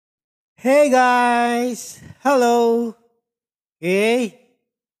Hey guys! Hello! Okay,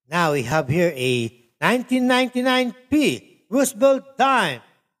 now we have here a 1999p Roosevelt dime.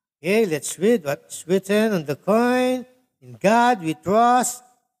 Okay, let's read what's written on the coin. In God we trust,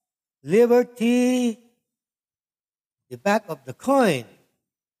 liberty, the back of the coin.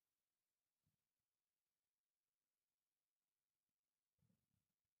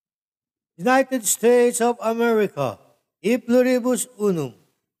 United States of America, e pluribus unum,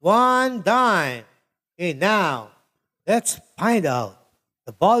 one dime. Okay, now let's find out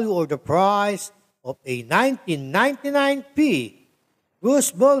the value or the price of a 1999p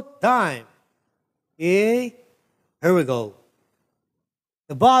Roosevelt dime. Okay, here we go.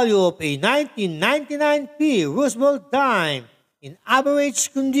 The value of a 1999p Roosevelt dime in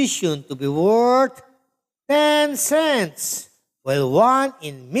average condition to be worth 10 cents, while one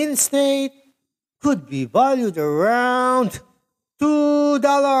in mint state could be valued around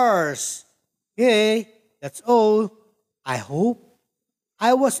 $2. Okay, that's all. I hope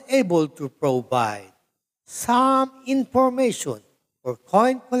I was able to provide some information for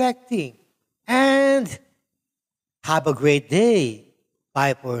coin collecting and have a great day.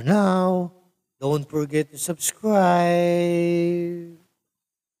 Bye for now. Don't forget to subscribe.